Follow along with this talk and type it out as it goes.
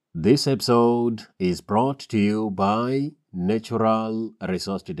This episode is brought to you by Natural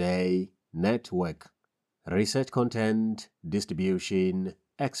Resource Today Network, research content distribution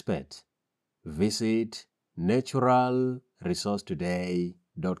expert. Visit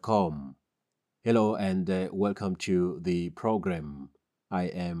naturalresourcetoday.com. Hello and welcome to the program. I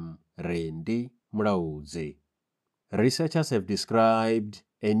am Randy Mrauzi. Researchers have described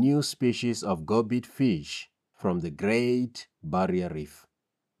a new species of gobit fish from the Great Barrier Reef.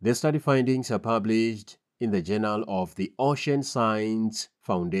 The study findings are published in the Journal of the Ocean Science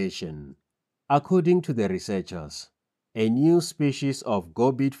Foundation. According to the researchers, a new species of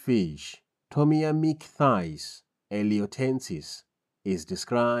gobit fish, Tomiamycthys eliotensis, is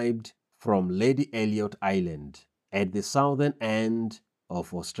described from Lady Elliot Island at the southern end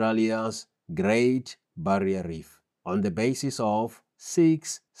of Australia's Great Barrier Reef on the basis of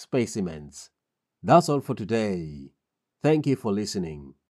 6 specimens. That's all for today. Thank you for listening.